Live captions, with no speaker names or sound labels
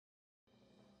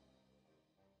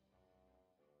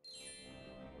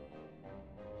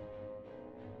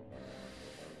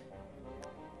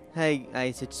Hi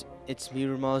guys, it's me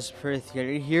Ramaz Perth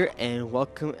here, and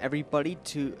welcome everybody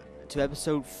to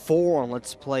episode 4 on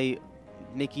Let's Play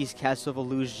Mickey's Castle of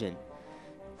Illusion.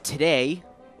 Today,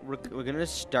 we're gonna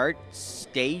start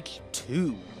stage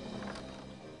 2.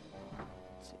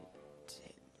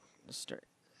 Let's start.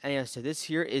 Anyway, so this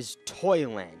here is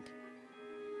Toyland.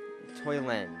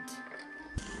 Toyland.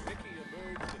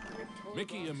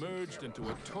 Mickey emerged into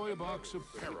a toy box of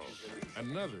peril,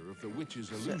 another of the witch's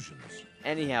illusions.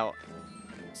 Anyhow,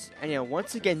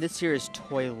 once again, this here is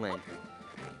Toyland.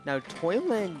 Now,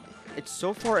 Toyland, it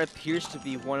so far appears to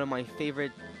be one of my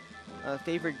favorite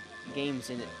games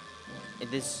in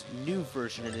this new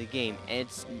version of the game, and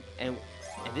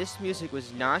this music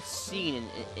was not seen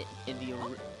in the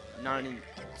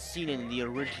seen in the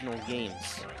original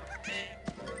games.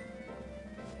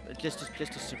 Just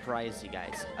to surprise you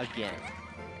guys again.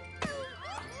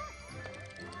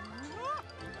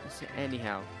 So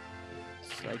anyhow,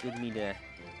 I didn't mean to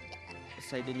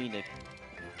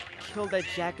kill that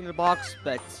Jack in the Box,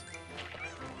 but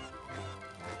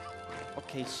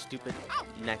okay, stupid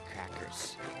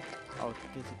nutcrackers. Oh,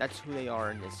 that's who they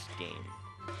are in this game.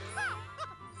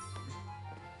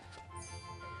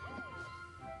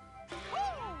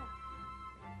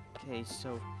 Okay,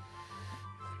 so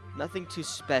nothing too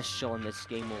special in this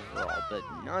game overall, but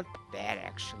not bad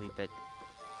actually, but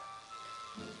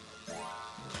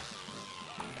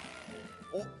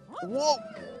oh, whoa!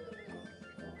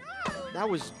 That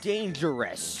was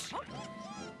dangerous.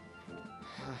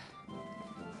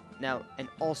 Now, and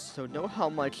also, know how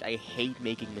much I hate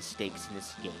making mistakes in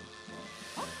this game.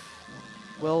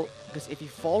 Well, because if you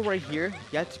fall right here,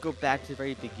 you have to go back to the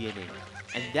very beginning.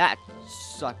 And that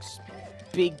sucks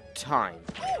big time.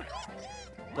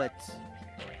 But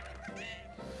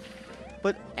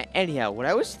anyhow, what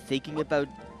I was thinking about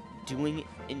doing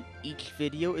in each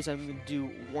video is I'm going to do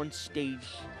one stage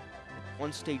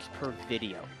per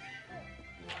video.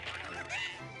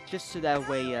 Just so that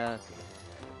way I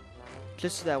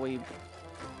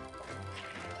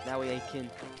can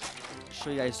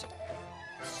show you guys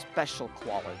special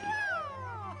quality.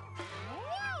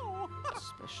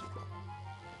 Special.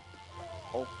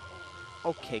 Oh,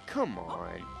 okay, come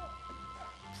on.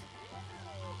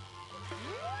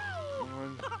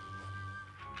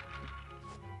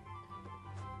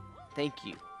 Thank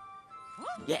you.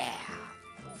 Yeah.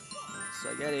 So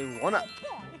I got a 1-up.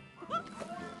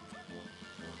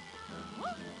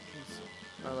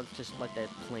 Now let's just let that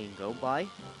plane go by.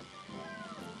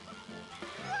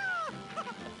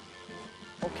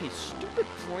 Okay, stupid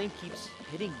plane keeps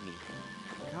hitting me.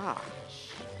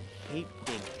 Gosh, I hate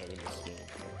being hit in this game.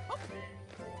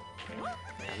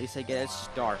 At least I get a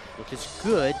star, which is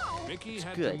good. Mickey it's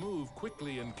had good. to move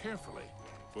quickly and carefully,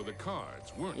 for the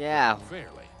cards weren't played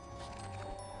fairly.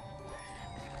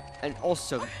 And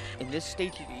also, in this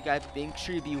stage, you gotta make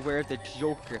sure you be aware of the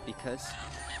Joker, because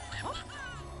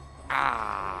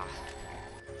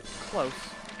close.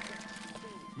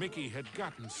 Mickey had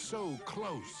gotten so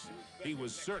close. He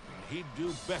was certain he'd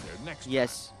do better next time.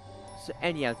 Yes. So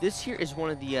anyhow, this here is one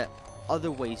of the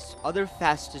other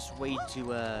fastest way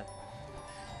to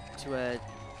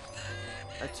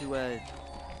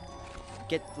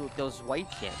get those white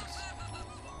gems.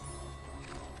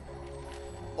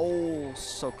 Oh,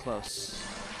 so close.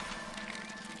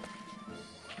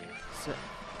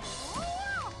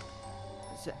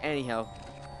 So anyhow,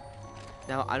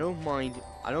 now I don't mind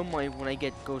when I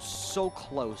go so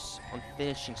close on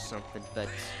finishing something, but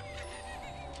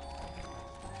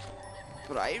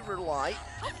I rely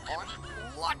on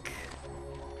luck.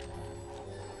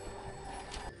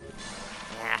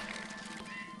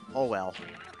 Oh well.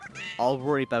 I'll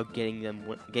worry about getting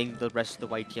the rest of the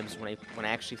white gems when I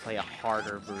actually play a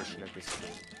harder version of this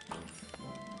game.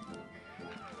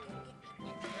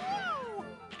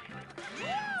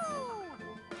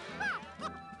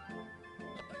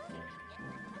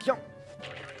 Jump.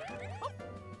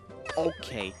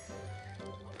 Okay.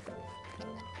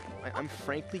 I'm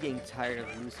frankly getting tired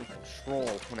of losing control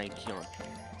when I jump.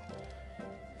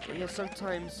 Yeah,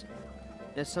 sometimes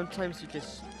you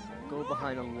just go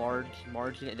behind a large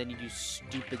margin and then you do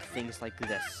stupid things like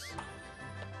this.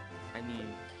 I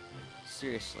mean,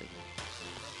 seriously.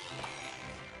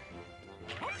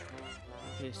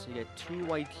 Okay, so you get 2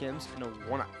 white gems and a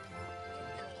 1-up.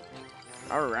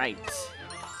 Alright.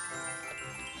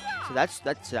 So that's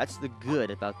the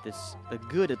good about this. The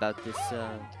good about this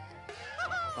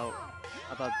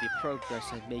about the progress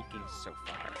I'm making so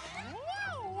far.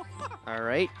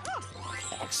 Alright.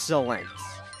 Excellent.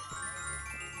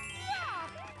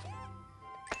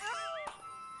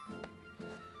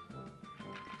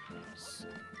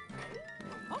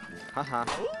 Haha.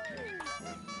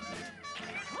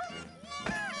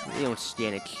 They don't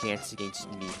stand a chance against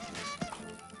me.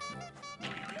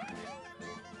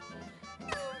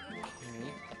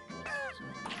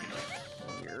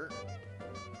 Here.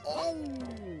 Oh,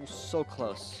 so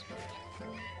close.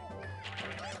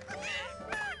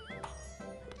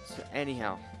 So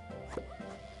anyhow,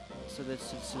 so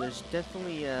there's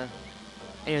definitely and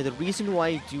the reason why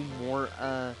I do more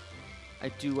I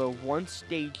do one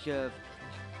stage per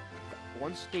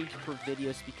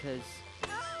video is because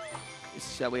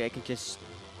so that way I can just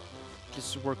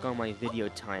work on my video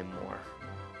time more.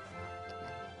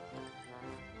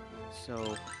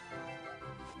 So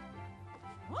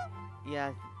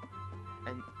yeah,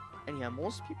 and yeah,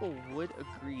 most people would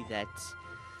agree that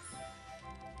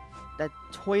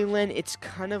Toyland, it's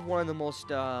kind of one of the most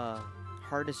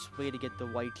hardest way to get the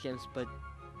white gems, but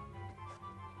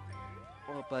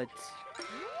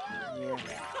yeah.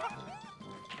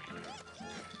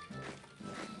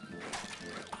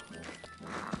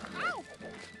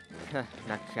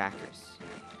 Nutcrackers.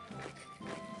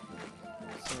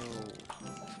 So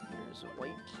there's a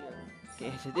white gem.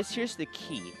 Okay, so this here's the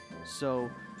key.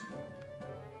 So,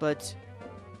 but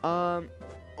oh,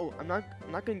 I'm not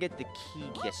gonna get the key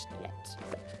just yet,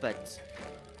 but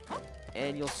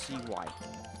and you'll see why.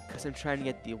 Because I'm trying to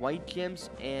get the white gems,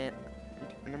 and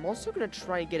I'm also gonna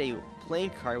try and get a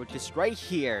playing card, which is right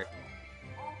here,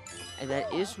 and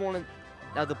that is one of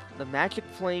now the magic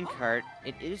playing card.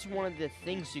 It is one of the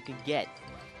things you can get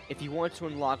if you want to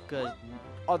unlock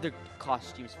other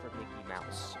costumes for Mickey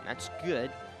Mouse. That's good.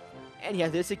 And yeah,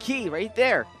 there's a key right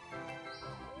there.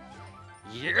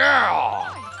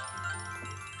 Yeah!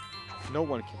 No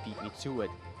one can beat me to it.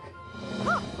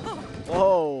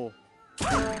 Whoa!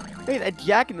 Hey, that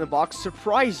Jack in the Box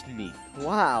surprised me.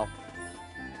 Wow.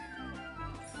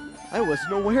 I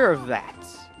wasn't aware of that.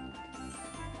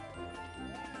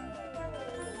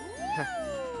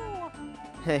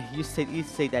 Hey, you say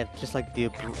that just like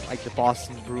the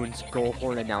Boston Bruins goal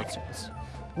horn announcers.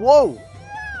 Whoa!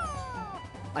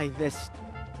 I missed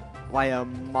by a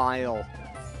mile.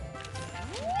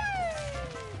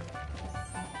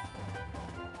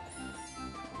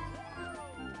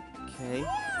 Okay.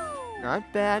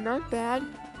 Not bad, not bad.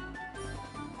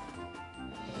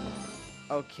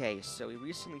 Okay, so we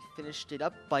recently finished it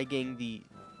up by getting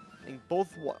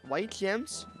both white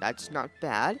gems. That's not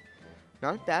bad.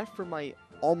 Not bad for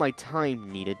all my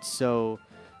time needed. So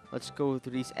let's go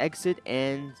through these exit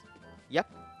and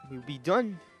yep, we'll be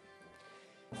done.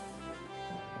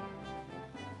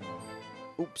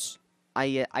 Oops.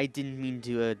 I didn't mean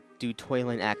to do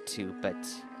Toyland Act 2, but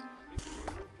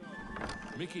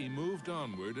Mickey moved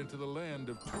onward into the land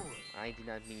of toy. I did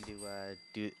not mean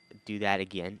to do that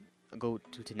again. I'll go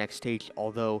to the next stage,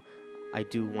 although I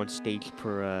do one stage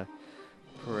per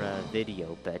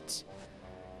video, but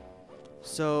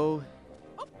so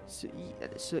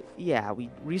yeah, we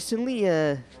recently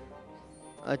did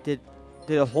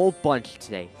a whole bunch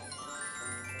today.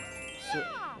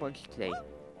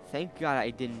 Thank God I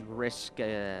didn't risk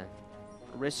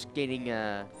getting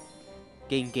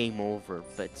game over,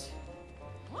 but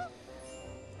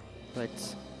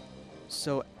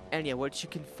so anyhow, what you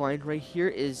can find right here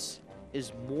is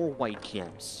more white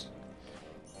gems.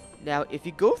 Now, if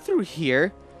you go through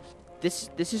here, this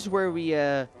is where we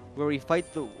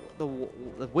fight the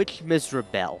witch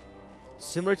Mizrabel,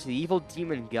 similar to the evil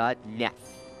demon god Neff.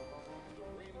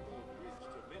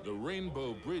 The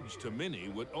Rainbow Bridge to Minnie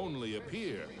would only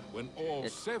appear when all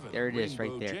 7 there it is,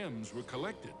 rainbow right there. gems were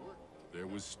collected. There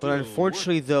was still But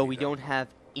unfortunately, work to though, be we done. don't have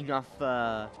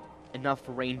enough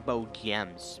rainbow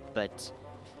gems, but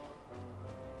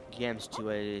gems to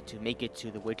make it to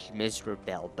the witch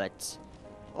Mizrabel. But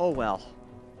oh well.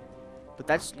 But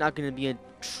that's not gonna be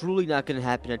truly not gonna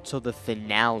happen until the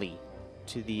finale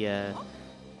to this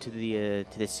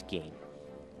game.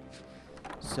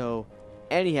 So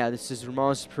anyhow, this is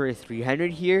Romano Superior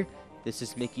 300 here. This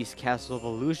is Mickey's Castle of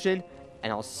Illusion,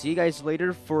 and I'll see you guys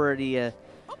later for the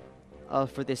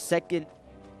second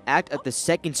act of the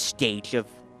second stage of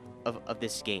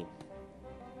this game.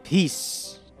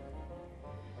 Peace.